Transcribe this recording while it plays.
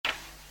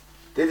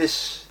Dit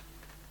is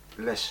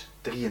les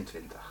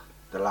 23,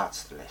 de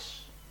laatste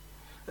les.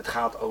 Het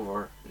gaat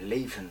over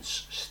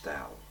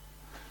levensstijl,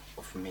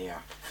 of meer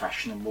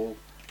fashionable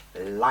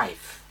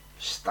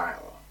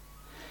lifestyle.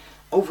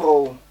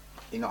 Overal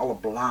in alle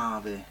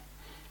bladen,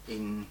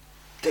 in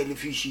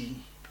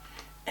televisie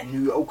en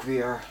nu ook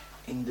weer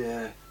in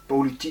de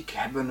politiek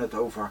hebben we het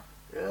over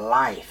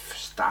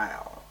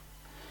lifestyle.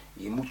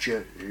 Je moet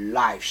je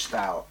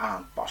lifestyle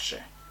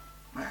aanpassen.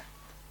 Maar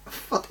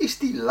wat is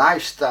die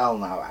lifestyle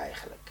nou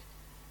eigenlijk?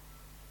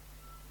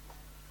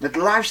 Met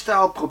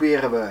lifestyle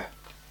proberen we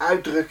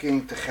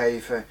uitdrukking te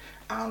geven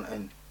aan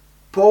een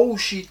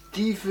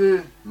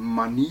positieve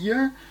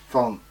manier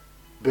van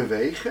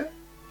bewegen,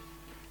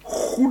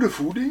 goede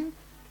voeding,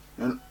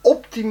 een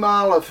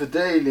optimale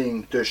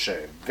verdeling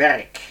tussen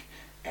werk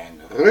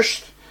en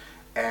rust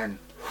en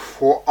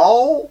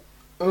vooral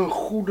een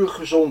goede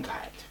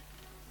gezondheid.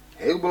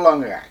 Heel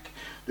belangrijk.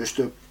 Dus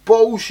de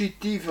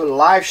positieve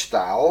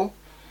lifestyle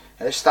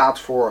staat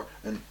voor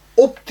een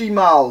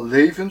optimaal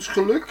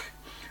levensgeluk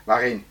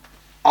waarin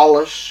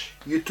alles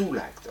je toe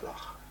lijkt te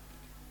lachen.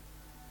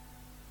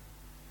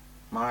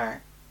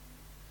 Maar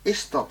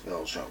is dat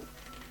wel zo?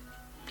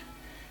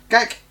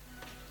 Kijk,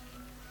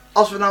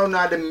 als we nou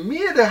naar de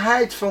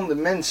meerderheid van de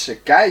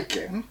mensen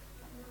kijken,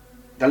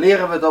 dan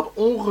leren we dat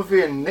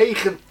ongeveer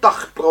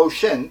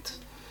 89%,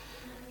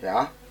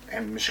 ja,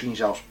 en misschien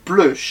zelfs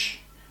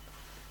plus,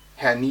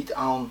 er niet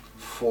aan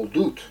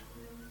voldoet.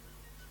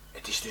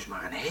 Het is dus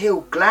maar een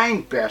heel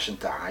klein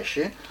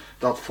percentage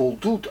dat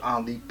voldoet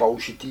aan die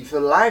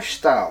positieve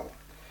lifestyle.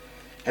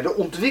 De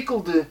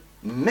ontwikkelde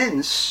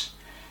mens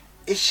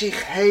is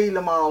zich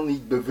helemaal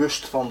niet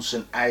bewust van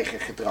zijn eigen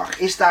gedrag,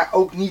 is daar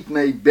ook niet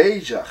mee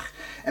bezig.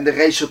 En de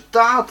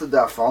resultaten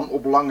daarvan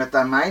op lange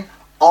termijn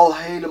al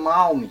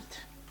helemaal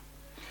niet.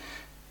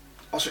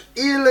 Als we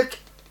eerlijk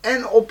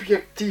en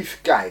objectief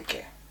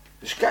kijken,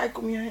 dus kijk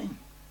om je heen,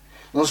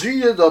 dan zie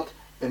je dat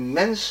een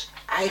mens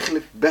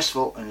eigenlijk best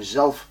wel een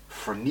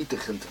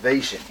zelfvernietigend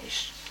wezen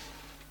is.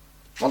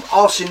 Want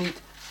als je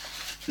niet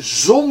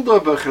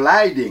zonder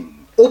begeleiding,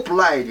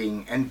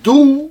 opleiding en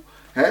doel,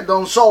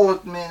 dan zal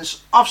het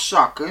mens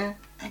afzakken.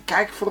 En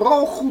kijk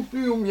vooral goed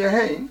nu om je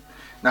heen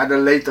naar de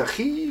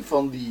lethargie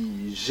van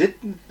die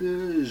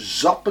zittende,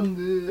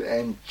 zappende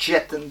en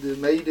chattende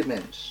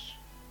medemens.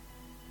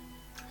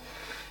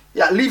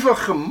 Ja, liever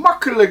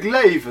gemakkelijk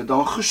leven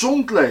dan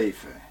gezond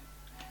leven.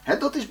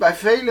 Dat is bij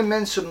vele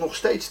mensen nog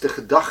steeds de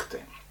gedachte.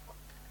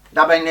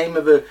 Daarbij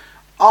nemen we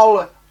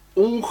alle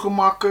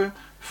ongemakken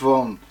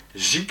van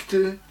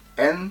ziekte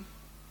en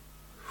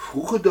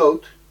vroege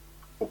dood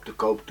op de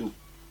koop toe.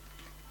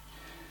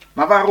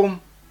 Maar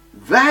waarom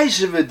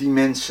wijzen we die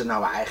mensen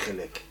nou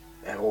eigenlijk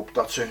erop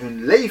dat ze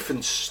hun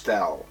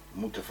levensstijl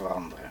moeten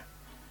veranderen?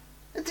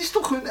 Het is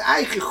toch hun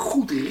eigen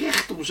goed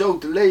recht om zo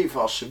te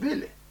leven als ze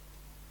willen.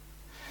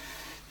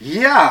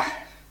 Ja,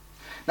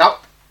 nou,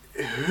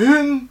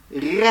 hun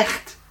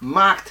recht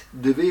maakt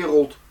de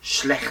wereld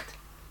slecht.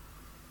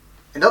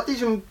 En dat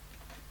is een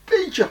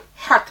beetje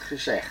hard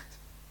gezegd.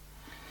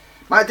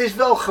 Maar het is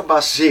wel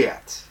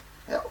gebaseerd.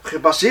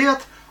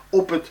 Gebaseerd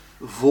op het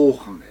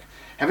volgende.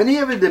 En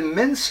wanneer we de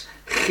mens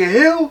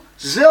geheel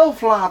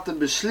zelf laten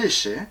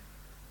beslissen,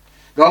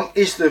 dan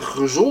is de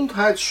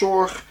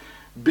gezondheidszorg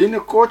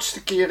binnen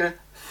kortste keren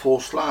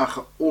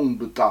volslagen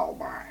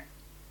onbetaalbaar.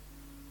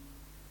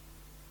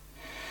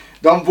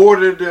 Dan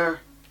worden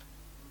er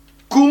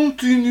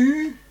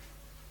continu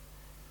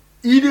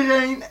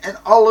iedereen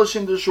en alles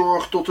in de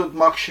zorg tot het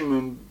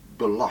maximum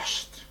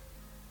belast.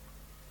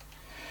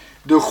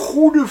 De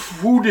goede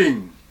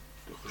voeding,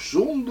 de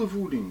gezonde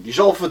voeding, die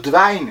zal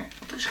verdwijnen.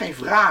 Er is geen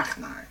vraag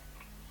naar.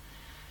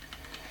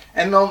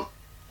 En dan,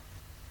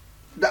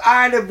 de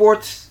aarde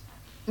wordt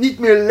niet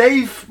meer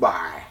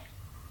leefbaar.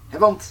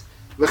 Want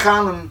we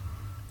gaan hem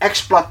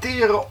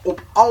exploiteren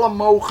op alle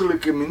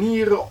mogelijke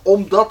manieren,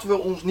 omdat we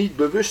ons niet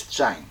bewust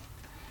zijn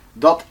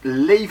dat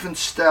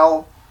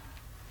levensstijl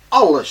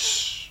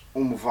alles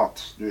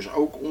omvat. Dus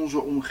ook onze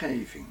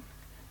omgeving.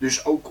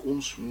 Dus ook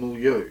ons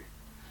milieu.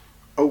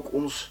 Ook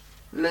ons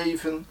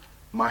leven,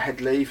 maar het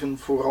leven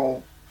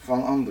vooral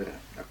van anderen.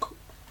 Daar kom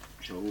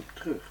ik zo op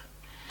terug.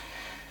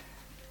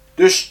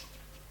 Dus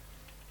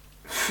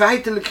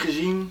feitelijk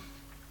gezien,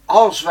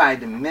 als wij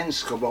de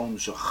mens gewoon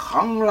zijn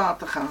gang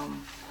laten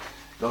gaan,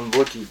 dan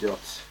wordt hij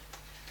dat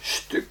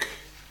stuk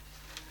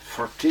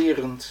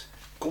verterend,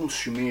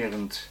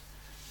 consumerend,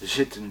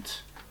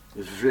 zittend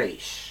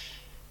vlees.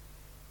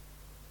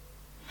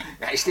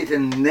 Ja, is dit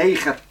een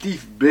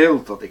negatief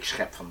beeld dat ik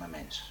schep van de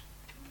mens?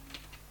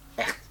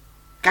 Echt,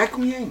 kijk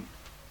om je heen.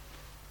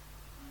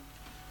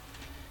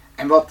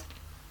 En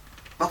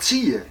wat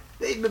zie je?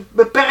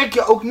 Beperk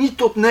je ook niet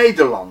tot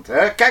Nederland.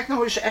 Hè? Kijk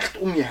nou eens echt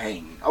om je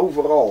heen.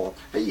 Overal.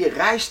 Je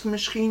reist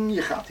misschien,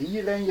 je gaat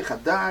hierheen, je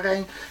gaat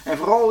daarheen. En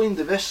vooral in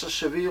de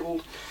westerse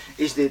wereld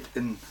is dit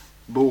een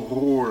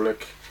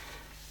behoorlijk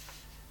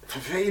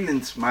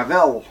vervelend, maar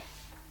wel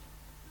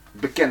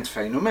bekend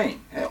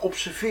fenomeen.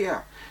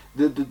 Observeer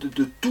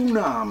de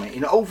toename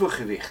in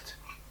overgewicht.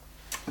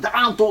 Het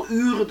aantal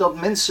uren dat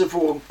mensen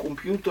voor een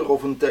computer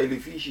of een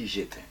televisie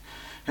zitten.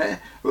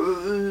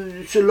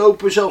 Ze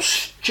lopen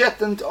zelfs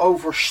chattend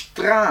over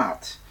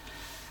straat.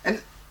 En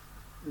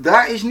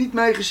daar is niet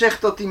mee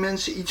gezegd dat die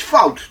mensen iets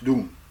fout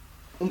doen.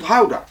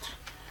 Onthoud dat.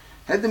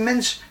 De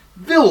mens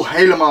wil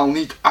helemaal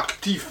niet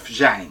actief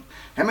zijn.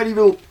 Maar die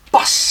wil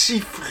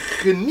passief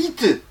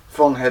genieten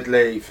van het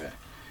leven.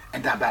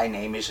 En daarbij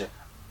nemen ze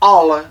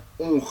alle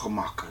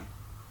ongemakken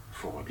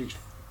voor lief.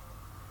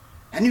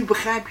 En nu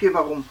begrijp je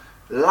waarom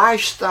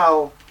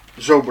lifestyle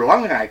zo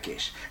belangrijk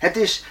is. Het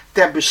is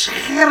ter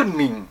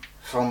bescherming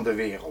van de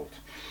wereld.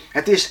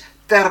 Het is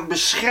ter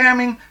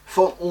bescherming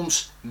van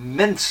ons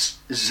mens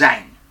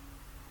zijn.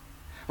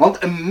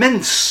 Want een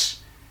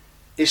mens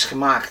is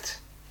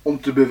gemaakt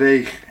om te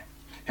bewegen.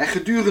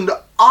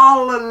 Gedurende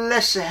alle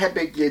lessen heb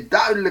ik je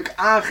duidelijk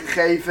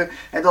aangegeven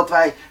dat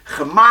wij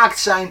gemaakt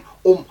zijn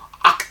om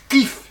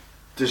actief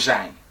te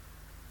zijn.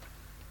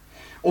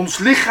 Ons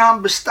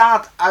lichaam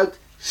bestaat uit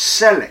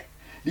cellen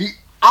die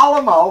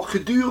allemaal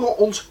gedurende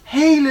ons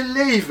hele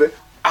leven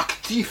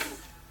actief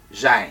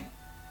zijn.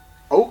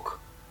 Ook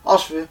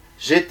als we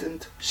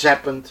zittend,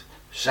 zappend,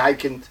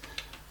 zeikend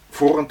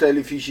voor een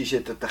televisie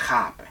zitten te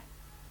gapen.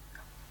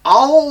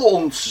 Al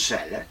onze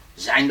cellen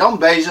zijn dan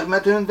bezig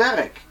met hun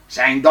werk.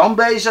 Zijn dan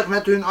bezig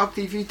met hun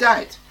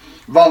activiteit.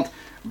 Want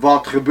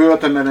wat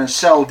gebeurt er met een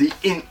cel die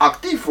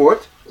inactief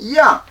wordt?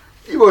 Ja,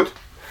 die wordt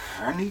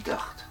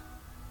vernietigd.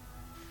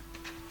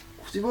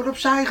 Of die wordt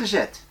opzij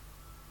gezet.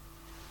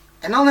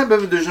 En dan hebben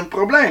we dus een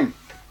probleem.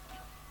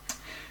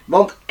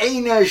 Want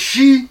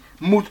energie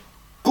moet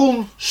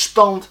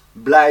constant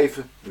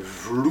blijven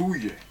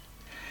vloeien.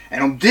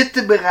 En om dit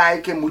te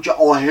bereiken moet je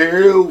al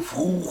heel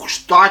vroeg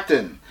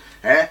starten.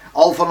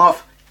 Al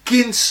vanaf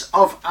kinds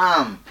af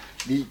aan.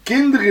 Die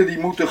kinderen die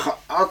moeten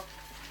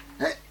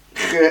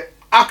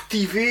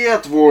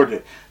geactiveerd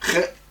worden.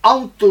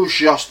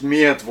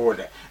 Geenthousiasmeerd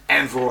worden.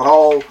 En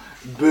vooral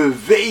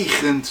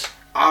bewegend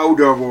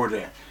ouder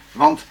worden.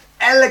 Want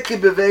elke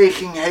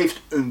beweging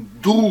heeft een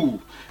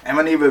doel. En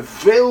wanneer we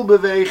veel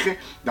bewegen,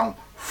 dan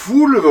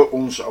voelen we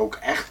ons ook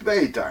echt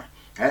beter.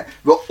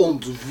 We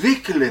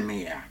ontwikkelen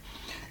meer.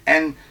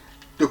 En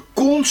de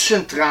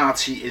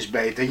concentratie is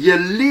beter. Je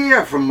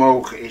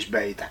leervermogen is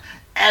beter.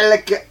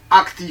 Elke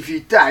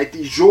activiteit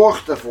die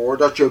zorgt ervoor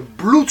dat je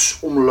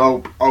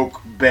bloedsomloop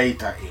ook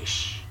beter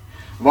is.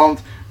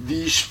 Want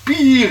die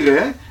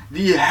spieren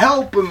die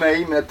helpen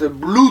mee met de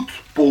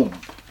bloedpomp.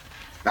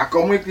 Daar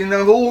kom ik in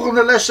de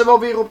volgende lessen wel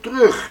weer op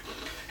terug.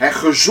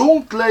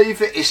 Gezond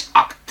leven is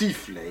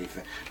actief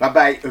leven.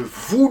 Waarbij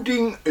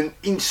voeding een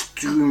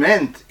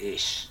instrument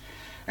is.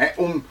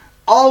 Om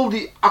al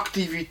die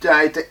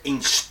activiteiten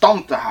in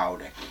stand te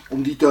houden.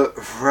 Om die te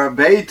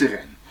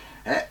verbeteren.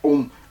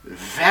 Om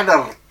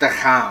verder te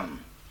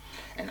gaan.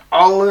 En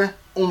alle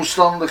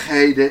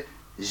omstandigheden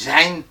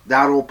zijn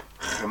daarop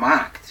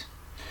gemaakt.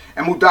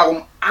 Er moet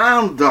daarom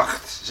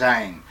aandacht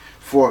zijn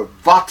voor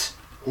wat,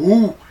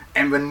 hoe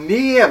en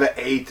wanneer we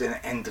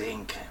eten en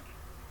drinken.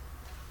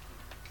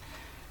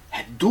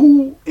 Het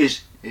doel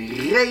is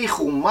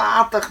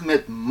regelmatig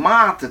met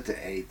mate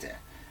te eten.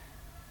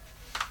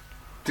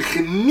 Te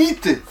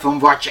genieten van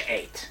wat je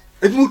eet.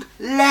 Het moet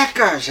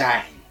lekker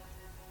zijn.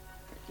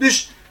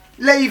 Dus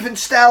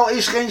levensstijl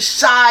is geen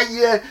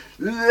saaie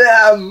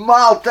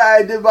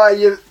maaltijden waar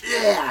je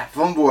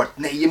van wordt.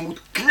 Nee, je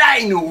moet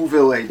kleine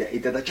hoeveelheden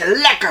eten. Dat je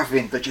lekker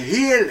vindt, dat je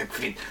heerlijk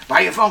vindt.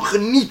 Waar je van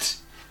geniet.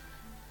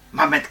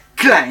 Maar met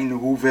kleine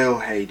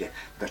hoeveelheden.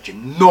 Dat je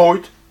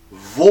nooit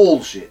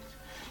vol zit.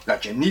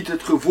 Dat je niet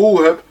het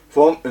gevoel hebt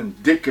van een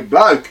dikke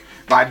buik.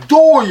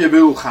 Waardoor je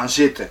wil gaan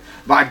zitten.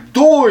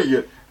 Waardoor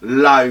je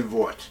lui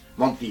wordt.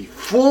 Want die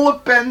volle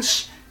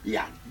pens,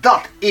 ja,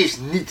 dat is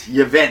niet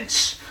je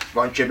wens.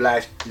 Want je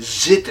blijft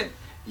zitten.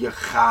 Je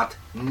gaat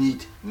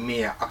niet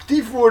meer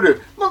actief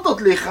worden. Want dat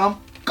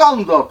lichaam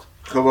kan dat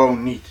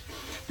gewoon niet.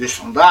 Dus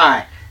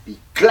vandaar die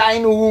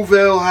kleine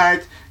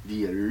hoeveelheid die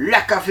je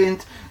lekker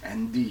vindt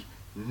en die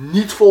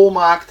niet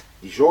volmaakt,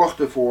 die zorgt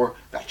ervoor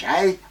dat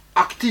jij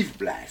actief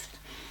blijft.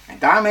 En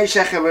daarmee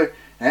zeggen we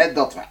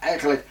dat we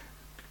eigenlijk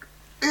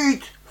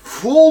eet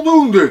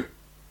voldoende.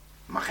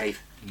 Maar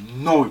geef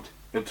nooit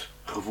het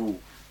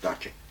gevoel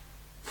dat je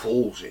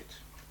vol zit.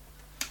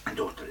 En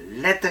door te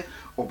letten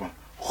op een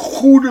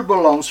goede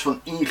balans van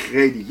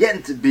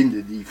ingrediënten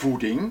binnen die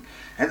voeding,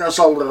 dan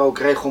zal er ook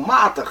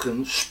regelmatig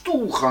een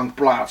stoelgang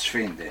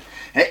plaatsvinden.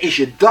 Is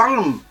je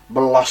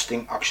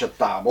darmbelasting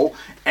acceptabel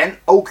en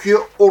ook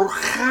je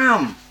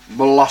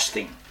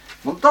orgaanbelasting.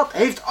 Want dat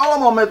heeft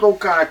allemaal met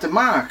elkaar te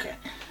maken.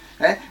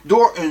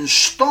 Door een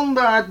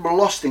standaard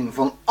belasting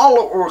van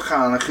alle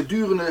organen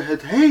gedurende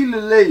het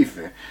hele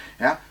leven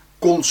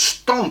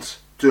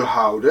constant te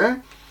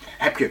houden,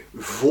 heb je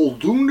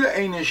voldoende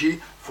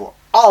energie voor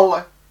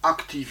alle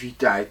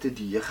activiteiten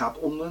die je gaat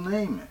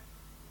ondernemen.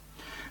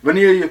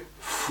 Wanneer je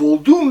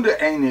voldoende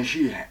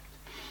energie hebt,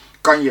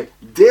 kan je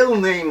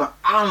deelnemen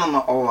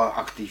aan alle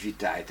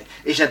activiteiten.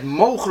 Is het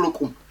mogelijk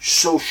om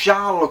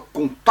sociale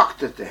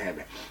contacten te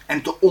hebben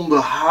en te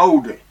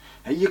onderhouden.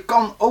 Je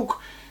kan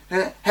ook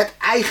het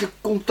eigen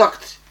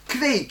contact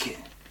kweken.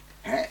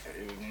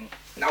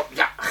 Nou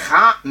ja,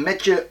 ga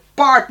met je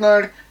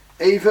partner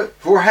even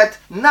voor het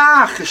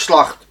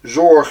nageslacht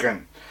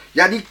zorgen.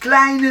 Ja, die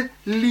kleine,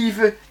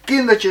 lieve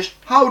kindertjes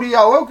houden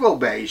jou ook wel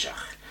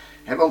bezig.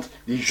 Want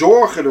die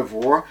zorgen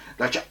ervoor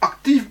dat je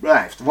actief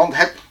blijft. Want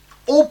het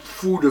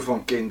opvoeden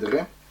van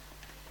kinderen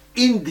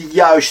in de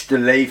juiste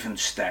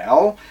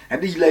levensstijl,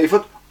 die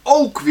levert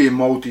ook weer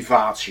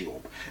motivatie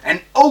op.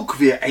 En ook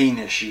weer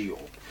energie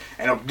op.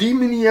 En op die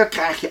manier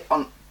krijg je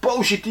een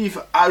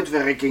positieve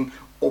uitwerking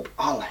op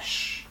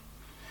alles.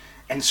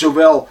 En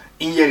zowel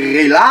in je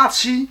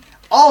relatie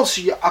als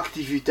in je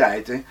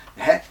activiteiten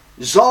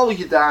zal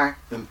je daar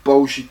een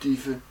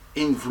positieve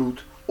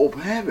invloed op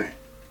hebben.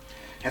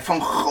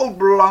 Van groot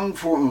belang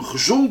voor een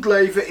gezond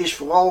leven is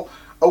vooral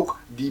ook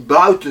die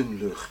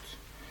buitenlucht.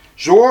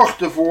 Zorg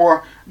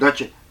ervoor dat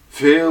je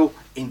veel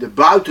in de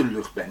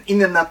buitenlucht bent, in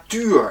de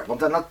natuur. Want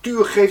de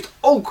natuur geeft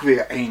ook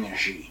weer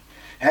energie.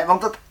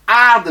 Want het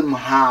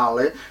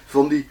ademhalen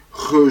van die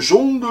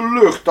gezonde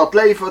lucht, dat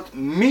levert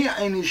meer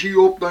energie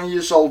op dan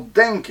je zal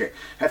denken.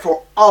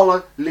 Voor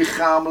alle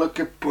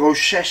lichamelijke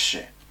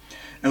processen.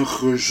 Een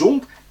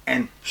gezond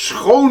en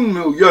schoon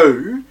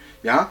milieu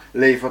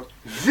levert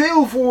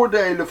veel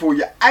voordelen voor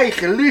je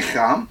eigen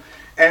lichaam.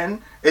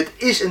 En het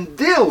is een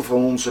deel van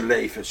onze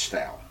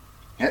levensstijl.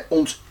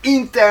 Ons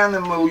interne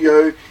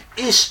milieu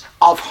is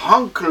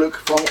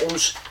afhankelijk van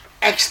ons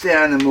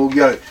externe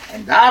milieu.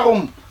 En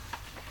daarom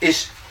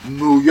is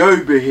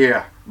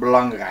milieubeheer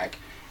belangrijk.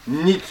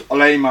 Niet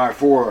alleen maar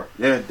voor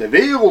de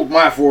wereld,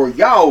 maar voor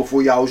jou,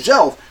 voor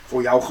jouzelf,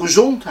 voor jouw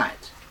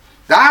gezondheid.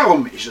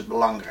 Daarom is het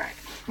belangrijk.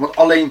 Want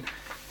alleen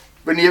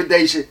wanneer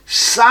deze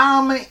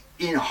samen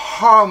in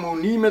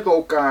harmonie met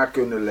elkaar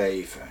kunnen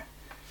leven,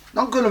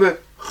 dan kunnen we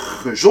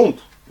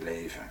gezond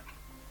leven.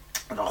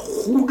 Een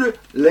goede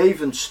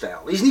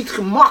levensstijl is niet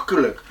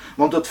gemakkelijk,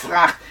 want het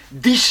vraagt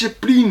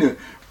discipline,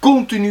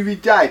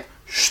 continuïteit,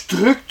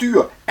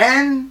 structuur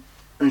en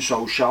een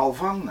sociaal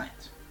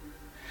vangnet.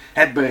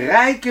 Het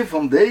bereiken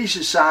van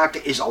deze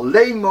zaken is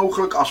alleen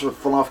mogelijk als we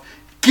vanaf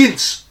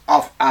kinds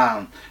af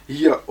aan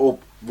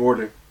hierop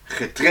worden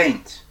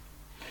getraind.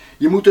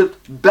 Je moet het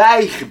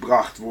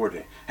bijgebracht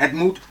worden. Het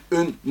moet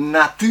een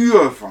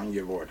natuur van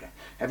je worden.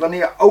 En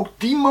wanneer ook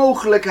die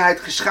mogelijkheid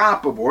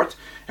geschapen wordt,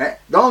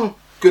 dan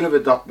kunnen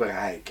we dat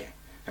bereiken.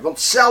 Want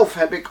zelf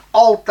heb ik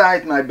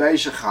altijd mij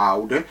bezig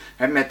gehouden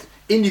met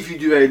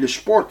individuele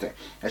sporten.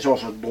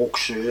 Zoals het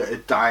boksen,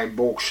 het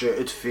thai-boksen,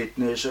 het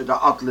fitness, de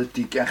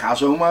atletiek en ga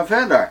zo maar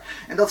verder.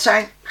 En dat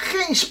zijn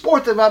geen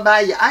sporten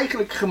waarbij je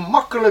eigenlijk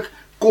gemakkelijk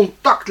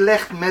contact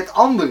legt met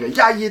anderen.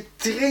 Ja, je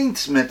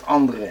traint met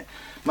anderen.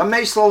 Maar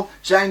meestal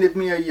zijn het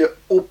meer je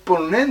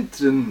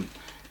opponenten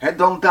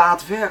dan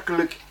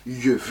daadwerkelijk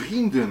je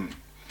vrienden.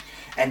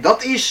 En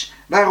dat is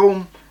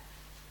waarom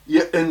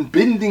je een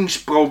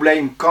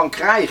bindingsprobleem kan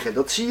krijgen.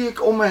 Dat zie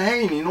ik om me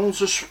heen in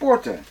onze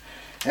sporten.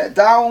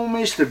 Daarom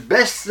is de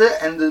beste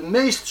en de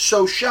meest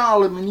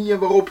sociale manier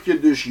waarop je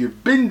dus je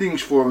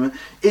bindingsvormen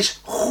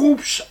is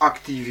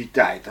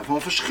groepsactiviteiten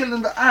van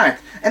verschillende aard.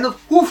 En dat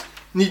hoeft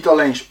niet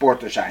alleen sport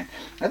te zijn.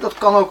 Dat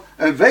kan ook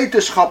een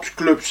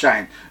wetenschapsclub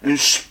zijn, een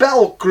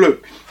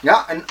spelclub,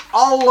 en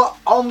alle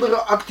andere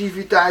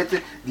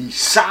activiteiten die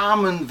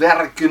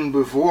samenwerken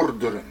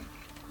bevorderen.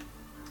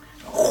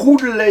 Een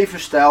goede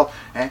levensstijl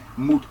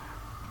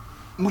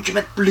moet je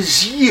met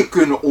plezier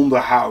kunnen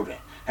onderhouden.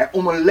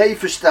 Om een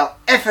levensstijl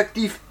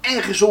effectief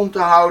en gezond te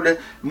houden,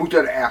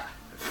 moeten er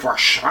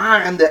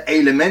verzwarende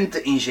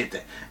elementen in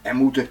zitten. Er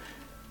moeten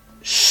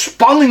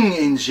spanning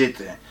in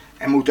zitten.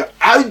 Er moeten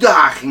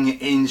uitdagingen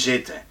in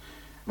zitten.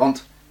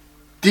 Want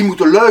die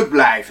moeten leuk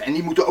blijven. En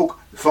die moeten ook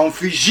van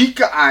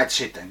fysieke aard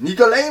zitten.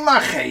 Niet alleen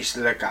maar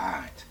geestelijke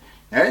aard.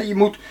 Je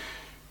moet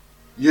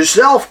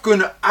jezelf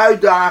kunnen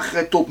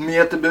uitdagen tot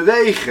meer te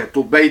bewegen.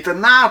 Tot beter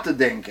na te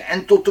denken.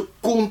 En tot de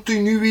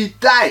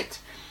continuïteit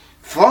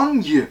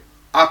van je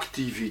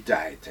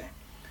activiteiten.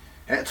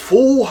 Het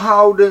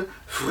volhouden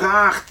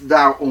vraagt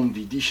daarom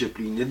die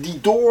discipline,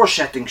 die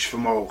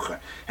doorzettingsvermogen.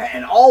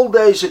 En al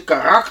deze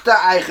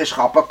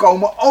karaktereigenschappen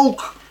komen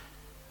ook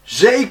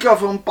zeker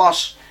van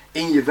pas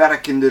in je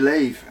werkende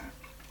leven.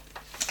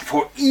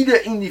 Voor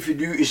ieder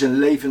individu is een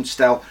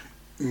levensstijl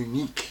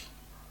uniek.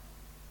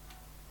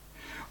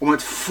 Om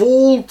het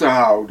vol te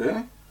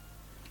houden,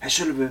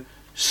 zullen we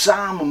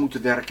samen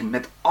moeten werken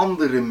met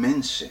andere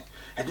mensen.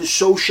 De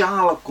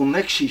sociale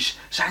connecties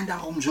zijn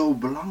daarom zo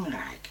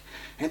belangrijk.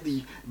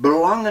 Die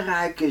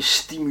belangrijke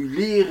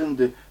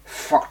stimulerende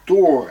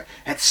factoren.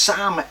 Het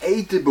samen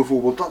eten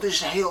bijvoorbeeld, dat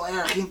is heel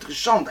erg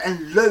interessant en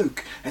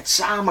leuk. Het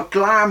samen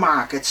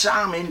klaarmaken, het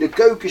samen in de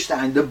keuken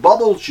staan, de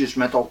babbeltjes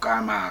met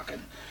elkaar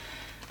maken.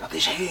 Dat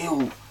is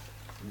heel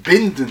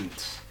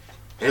bindend,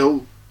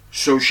 heel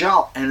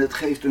sociaal en het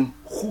geeft een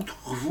goed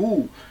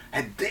gevoel.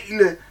 Het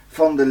delen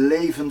van de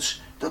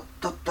levens,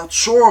 dat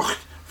zorgt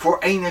voor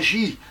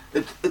energie.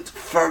 Het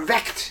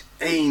verwekt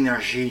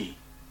energie.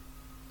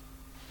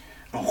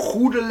 Een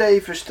goede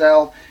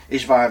levensstijl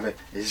is waar we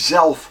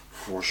zelf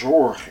voor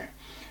zorgen.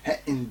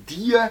 Een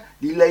dier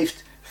die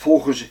leeft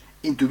volgens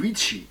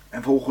intuïtie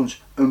en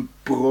volgens een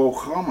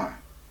programma.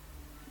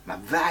 Maar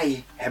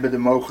wij hebben de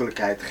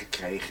mogelijkheid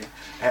gekregen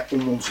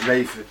om ons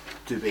leven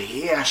te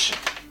beheersen,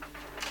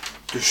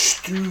 te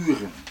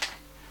sturen,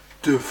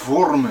 te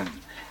vormen.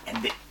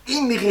 En de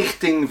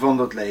inrichting van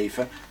dat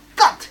leven,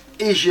 dat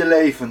is je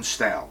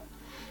levensstijl.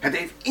 Het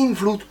heeft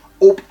invloed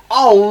op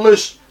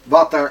alles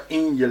wat er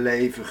in je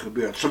leven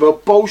gebeurt, zowel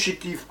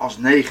positief als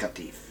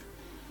negatief.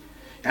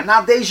 Ja,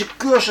 na deze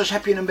cursus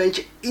heb je een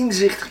beetje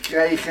inzicht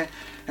gekregen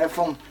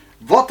van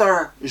wat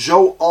er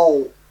zo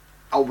al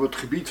op het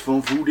gebied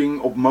van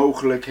voeding, op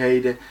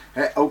mogelijkheden,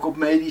 ook op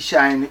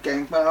medicijnen,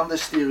 kijk maar aan de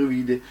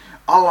steroïden,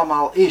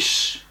 allemaal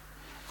is.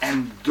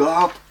 En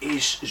dat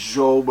is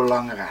zo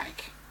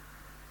belangrijk.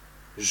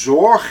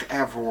 Zorg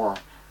ervoor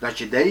dat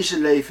je deze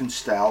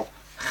levensstijl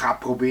gaat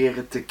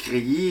proberen te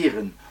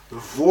creëren,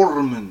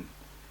 vormen.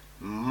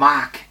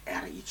 Maak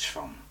er iets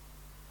van.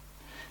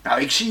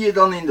 Nou, ik zie je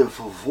dan in de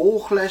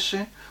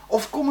vervolglessen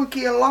of kom een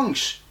keer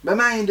langs bij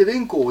mij in de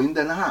winkel in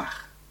Den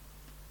Haag.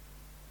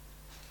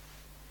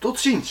 Tot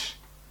ziens.